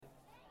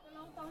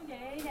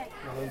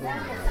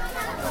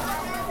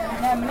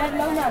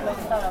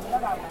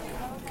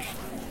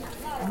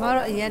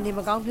မှာတော့အရင်ဒီမ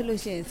ကောင်းဖြစ်လို့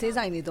ရှိရင်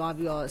ဆေးဆိုင်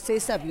တွေသွားပြီးတော့ဆေး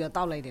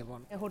ဆက်ပြီးတော့တောက်လိုက်တယ်ပေါ့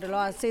ဟိုတ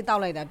လောကဆေးတော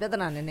က်လိုက်တာပြဿ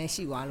နာနည်းနည်း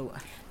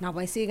ရှိသွားလို့နောက်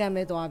ပိုင်းဆေးက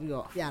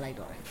မ်းပဲသွားပြီးတော့ပြလိုက်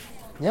တော့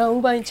တယ်ည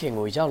ဦးပိုင်း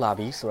ချိန်ကို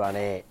ရောက်လာပြီးဆိုတာ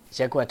နဲ့ရ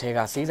က်ကွက်ထဲ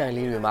ကဆေး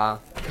ဆိုင်လေးတွေမှာ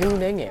လူ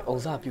နှဲငယ်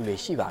အုံစပြူလေး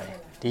ရှိပါတယ်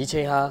ဒီ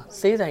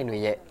ချိန်ဟာဆေးဆိုင်တွေ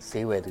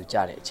ရဲ့ဈေး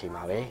ဝယ်သူကြတဲ့အချိန်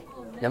ပါပဲ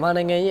မြန်မာ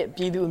နိုင်ငံရဲ့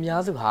ပြည်သူ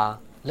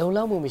အများစုဟာလုံ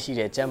လောက်မှုမရှိ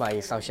တဲ့ကျန်းမာ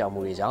ရေးစော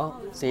င့်ရှောက်မှုတွေကြောင့်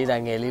ဆေးဆို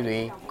င်ငယ်လေး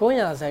တွေကုန်း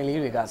ရဆိုင်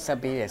လေးတွေကဆက်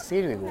ပေးတဲ့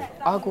ဆေးတွေ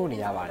ကိုအားကိုးနေ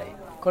ရပါတယ်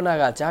ခု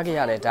နကကြား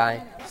ခဲ့ရတဲ့အတိုင်း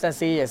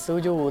ဆက်ဆေး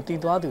ရဲ့စိုးကျိုးကိုတည်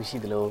သွားသူ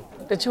ရှိသ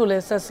လိုတ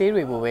ချို့လဲဆက်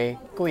ဆေးတွေ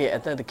ကိုပဲကိုယ့်ရဲ့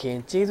အသက်သခင်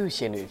ကျေး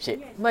ဇူးရှင်တွေဖြစ်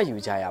မှတ်ယူ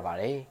ကြ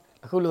ရပါတယ်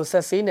အခုလို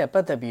ဆက်ဆေးနဲ့ပ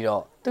တ်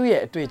သက်ပြီးတော့သူ့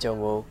ရဲ့အတွေ့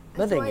အကြုံကို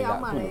မသိငယ်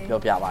ကအခု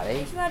လိုပြောပြပါတယ်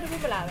။ရွှေ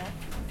တခုပလာပဲ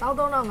။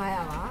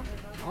13500ပါ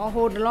။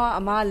ဟိုတ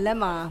လောအမလက်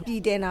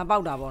မှာပြည်တယ်နာ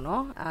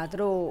ပေါက်တာပေါ့နော်။သူ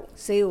တို့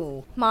ဆေးကို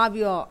မှား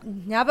ပြီးတော့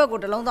ညဘက်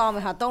ကိုတစ်လုံးတောင်း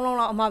မယ်ဟာ3လုံး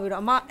လောက်အ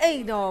မပြီးတော့အ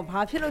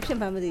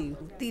မအိတ်တော့ဘာဖြစ်လို့ဖြစ်မှန်းမသိဘူး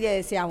။တီးတဲ့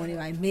ဆရာဝန်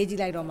တွေပိုင်းမေးကြ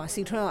ည့်လိုက်တော့မှ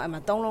စီထွန်းအောင်အမ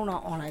3လုံး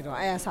တော့ online တော့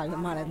အဲ့အ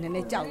စားပြီးအမလည်းနည်းန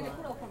ည်းကြောက်တယ်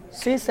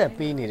ဆေးဆက်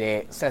ပေးနေတဲ့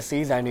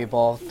ဆက်ဆေးဆိုင်တွေ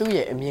ပေါ်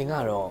သူ့ရဲ့အမြင်က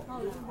တော့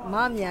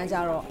မအမြန်ကြ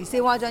တော့ဒီ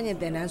ဆေးဝါးကျွမ်းကျင်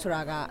တင်တန်းဆိုတာ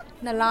က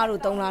2လတို့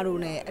3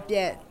လတို့နဲ့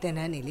အပြည့်တင်တ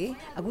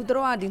န်းနေလေအခုသူ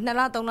တို့ကဒီ2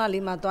လ3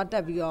လလေးမှာသွားတ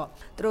က်ပြီးတော့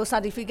သူတို့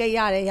certificate ရတ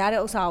ယ်ရတဲ့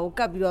ဥစ္စာကို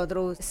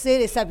ကတ်ပြီးတော့သူတို့ဆေး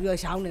တွေဆက်ပြီးတော့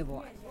ရောင်းနေ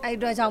ပေါ့အဲ့အ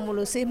တွက်ကြော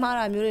င့်မို့လို့ဆေးမှား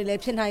တာမျိုးတွေလည်း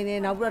ဖြစ်နိုင်တယ်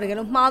နောက်ပြီးတော့တ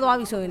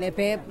ကယ်လို့မှားသွားပြီဆိုရင်လည်း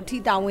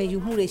ဘယ်ထိတာဝန်ယူ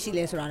မှုတွေ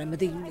ရှိလဲဆိုတာလည်း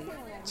မသိဘူးလေ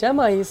ကျ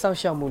မ်းမာရေးစောင့်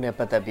ရှောက်မှုနဲ့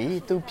ပတ်သက်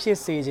ပြီးသူဖြစ်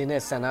စေခြင်းတဲ့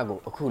ဆန္ဒ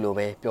ကိုအခု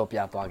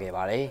လိုပဲပြောပြသွားခဲ့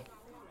ပါ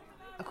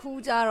တယ်အ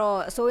ခုကျတော့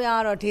အစိုးရ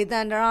ကတော့ဒေသ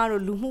န္တရ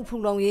တို့လူ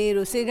မှုဖူလုံ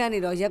ရေးတို့စေကန်းတွေ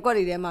တော့ရက်ွက်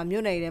တွေထဲမှာ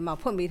မြို့နယ်တွေထဲမှာ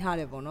ဖွင့်ပေး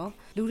ထားတယ်ပေါ့နော်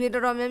လူ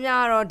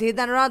တွေတော်တော်များများကတော့ဒေ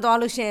သန္တ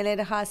ရသွားလို့ရှိရင်လ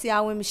ည်းတခါ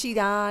ဆရာဝန်မရှိ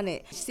တာ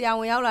နဲ့ဆရာ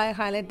ဝန်ရောက်လာ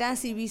တဲ့ခါလည်းတ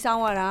န်းစီပြီးစော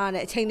င်းရတာ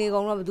နဲ့အချိန်တွေကု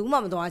န်တော့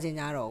ဘယ်သူမှမသွားချင်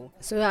ကြတော့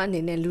ဘူးအစိုးရအနေ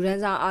နဲ့လူဒ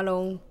န်းစား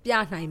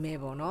အလုံးပြနိုင်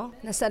မယ်ပေါ့နော်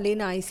24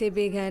နာရီစေ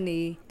ပေးခန်းတွေ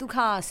ဒုက္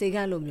ခစေက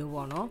န်းလို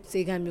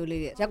မျိုးပေါ့နော်စေကန်းမျိုး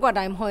လေးတွေရက်ွက်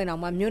တိုင်းမဟုတ်ရင်တော့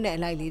မှမြို့နယ်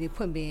အလိုက်လေးတွေ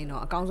ဖွင့်ပေး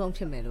ရင်တော့အကောင်းဆုံး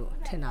ဖြစ်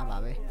မယ်လို့ထင်တာပါ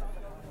ပဲ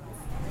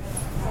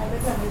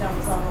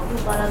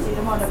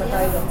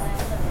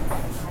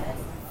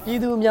ပြည်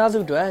သူ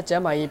အများစုအတွက်ကျ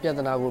န်းမာရေးပြ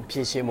ဿနာကို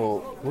ဖြေရှင်းဖို့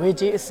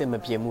ငွေကြေးအဆင်မ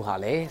ပြေမှုဟာ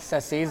လည်း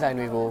ဆက်ဆေး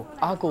ဆိုင်တွေ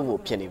ကိုအားကိုးဖို့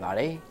ဖြစ်နေပါ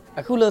တယ်။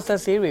အခုလို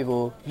ဆက်ဆေး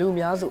တွေကိုလူ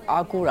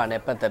အများစုအားကိုးတာ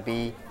နဲ့ပတ်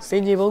သက်ပြီးစ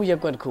င်ကြီးဘုံရက်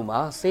ကွက်တစ်ခုမှာ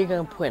စေ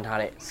ကန်းဖွင့်ထား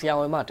တဲ့ဆရာ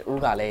ဝန်မ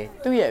တဦးကလည်း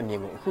သူ့ရဲ့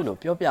အမြင်ကိုအခုလို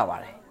ပြောပြပါ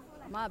တယ်။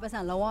မပတ်စံ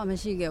လုံးဝမ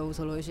ရှိခဲ့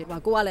ဘူးဆိုလို့ရှိရ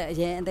င်ကိုကလည်း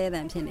အရင်အသေးအတ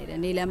န်ဖြစ်နေ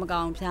တယ်နေလည်းမ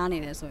ကောင်းဖျားနေ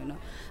တယ်ဆို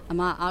ရင်တော့အ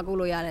မအားကိုး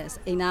လို့ရတဲ့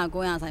အိမ်နာ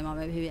ကို900ဆိုင်မှာပဲ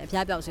ဖြစ်ဖြစ်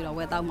အဖျားပြောက်စီတော့ဝ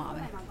ယ်တောက်မှာပဲ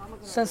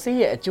ဆက်ဆေး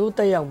ရဲ့အကျိုးသ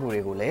က်ရောက်မှု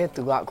တွေကိုလည်း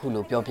သူကအခု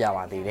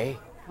လိုပြောပြပါသေး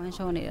တယ်ဝ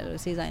မ်းလျှောနေ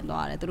တယ်လို့ဆေး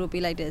ဆိုင်သွားတယ်သူတို့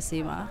ပေးလိုက်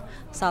တဲ့ဆေး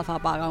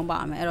မှာဆာဖာပါကော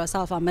င်းပါမယ်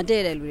အဲ့တော့ဆာဖာမ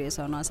တည့်တဲ့လူတွေ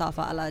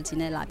ဆိုတော့ဆာဖာအလာ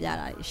ဂျီနဲ့လာပြ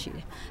တာရှိတ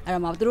ယ်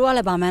အဲ့တော့မှသူတို့က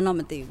လည်းဘာမှ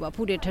န်းတော့မသိ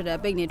ဘူးပေါ့ဖုတွေထွက်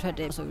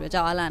တယ်ပိတ်နေထွက်တယ်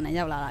ဆိုပြီးတော့ကြောက်အလာ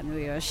နဲ့ရောက်လာတာ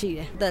မျိုးတွေတော့ရှိတ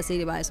ယ်အသက်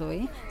ဆေးတွေပါဆိုရ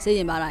င်ဆေးရ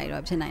င်ပါတာ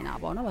တွေတော့ဖြစ်နိုင်တာ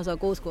ပေါ့နော်ဘာလို့ဆို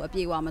course ကိုအပြ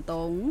ည့်အဝမ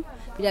သုံး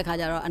ဘူးပြီးတဲ့ခါ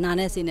ကျတော့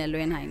အနာနဲ့ဆေးနဲ့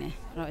လွဲနိုင်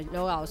တယ်အဲ့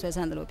တော့ယောဂါကိုဆွဲဆ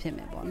န့်တယ်လို့ဖြစ်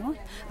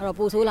မယ်ပေါ့နော်အဲ့တော့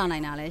ပိုဆိုးလာနို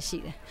င်တာလည်း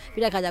ရှိတယ်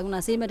ပြီးတဲ့ခါကျခုန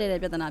ဆေးမတည့်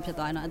တဲ့ပြဿနာဖြစ်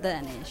သွားရင်တော့အသက်အ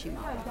န္တရာယ်ရှိ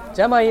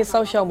မှာကျန်းမာ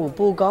ရေးစောင့်ရှောက်မှု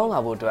ပိုကော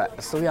င်းလာဖို့အတွက်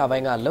အစိုးရ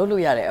ဘက်က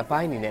လှုပ်လို့ရတဲ့အ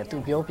ပိုင်းအနေနဲ့သူ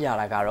ပြောပြ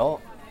တာ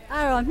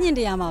ကတော့အဲ့တော့မြင့်တ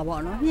ရားမှာ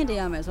ပေါ့နော်မြင့်တ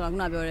ရားမယ်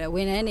ဆိုတော့ခုနပြောတဲ့ဝ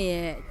န်ထမ်း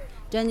တွေရဲ့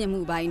ကျွမ်းကျင်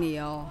မှုပိုင်းတွေ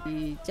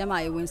ရောဒီကျန်းမာ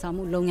ရေးဝန်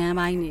ဆောင်မှုလုပ်ငန်း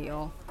ပိုင်း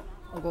တွေရော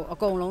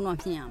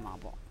အကုန်လုံးတော့မြင့်ရမှာ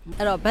ပေါ့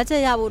အဲ့တော့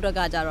budget ရဖို့အတွက်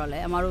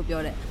ကကြတော့လေအ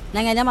မတို့ပြောတဲ့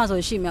နိုင်ငံခြားမှာ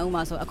ဆိုရှိမယ်ဥ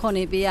မာဆိုအခွန်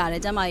တွေပေးရတယ်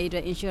ကျန်းမာရေး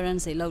အတွက်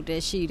insurance တွေလုပ်တ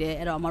ယ်ရှိတယ်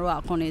အဲ့တော့အ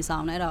မတို့ကအခွန်တွေ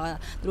ဆောင်တယ်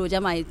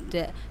အဲ့တော့သူတို့ကျန်းမာရေးအတွ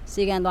က်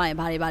စီကံသွား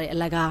ရင်ဘာတွေ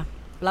အလ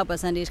ကားဘလောက်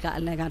percentage ကအ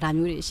လကားဒါ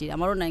မျိုးတွေရှိတယ်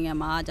အမတို့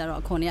နိုင်ငံမှာကျတော့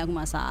အခွန်တွေကအခု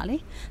မှစားရလေ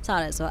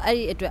စားတယ်ဆိုတော့အဲ့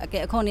ဒီ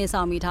အတွက်အခွန်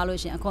တွေဆောင်ပြီး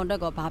ထားလို့ရှိရင်အခွန်အတွက်က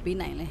ဘာ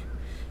ပေးနိုင်လဲ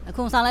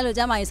အခုဆောင်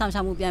လိုက်လို့ကျန်းမာရေးဆောင်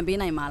ရှားမှုပြန်ပေး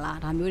နိုင်မှာ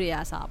လားဒါမျိုးတွေက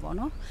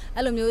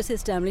စားပေါ့နော်အဲ့လိုမျိုး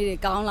system လေးတွေ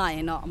ကောင်းလာ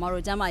ရင်တော့အ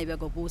မတို့ကျန်းမာရေးဘက်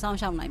ကိုပို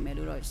ဆောင်ရှောက်နိုင်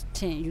မယ်လို့တော့ထ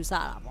င်ယူ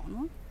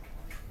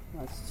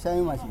ဆတာပေါ့နော်ဆို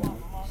င်မှာရှိ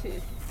တယ်ရှိ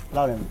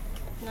လောက်တယ်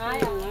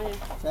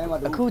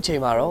900အခုချိ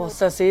န်မှာတော့ဆ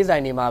က်ဆေးဆို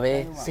င်တွေမှာပဲ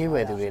ဈေးဝ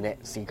ယ်သူတွေနဲ့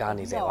စီ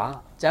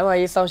ကားနေစေပါကျန်းမာ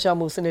ရေးဆောင်ရှား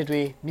မှုစ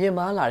နစ်တွေမြ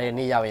င့်မားလာ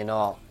တဲ့နေ့ရောက်ရင်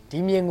တော့ဒီ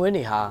မြင်ကွ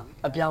င်းတွေဟာ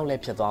အပြောင်းလဲ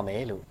ဖြစ်သွား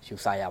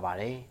မယ်လို့ယူဆ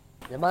ရပါတယ်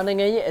မြန်မာ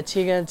နိုင်ငံရဲ့အခြေ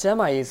ခံကျ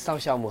န်းမာရေး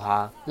စောင့်ရှောက်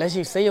မှုဟာလက်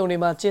ရှိစေယုံ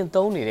တွေမှာကျ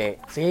င့်သုံးနေတဲ့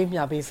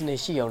ဈေးမျှပေးစ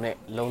နစ်ရှိုံ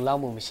နဲ့လုံ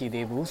လောက်မှုမရှိ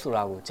သေးဘူး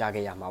ဆိုတာကိုကြား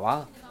ခဲ့ရ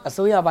မှာပါအ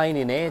စိုးရပိုင်းအ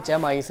နေ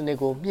နဲ့ကျန်းမာရေးစ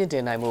နစ်ကိုမြင့်တ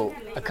င်နိုင်မှု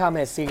အခ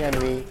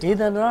မဲ့စေကံတွေဒေ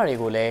သန္တ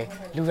ရတွေကိုလ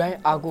ည်းလူတို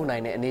င်းအားကိုး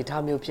နိုင်တဲ့အနေအ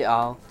ထားမျိုးဖြစ်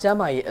အောင်ကျန်း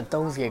မာရေးအ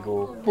သုံး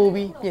စရိတ်ကို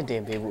ပိုပြီးမြင့်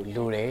တင်ပေးဖို့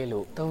လိုတယ်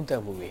လို့သုံး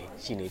သပ်မှု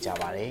တွေရှိနေကြ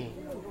ပါတယ်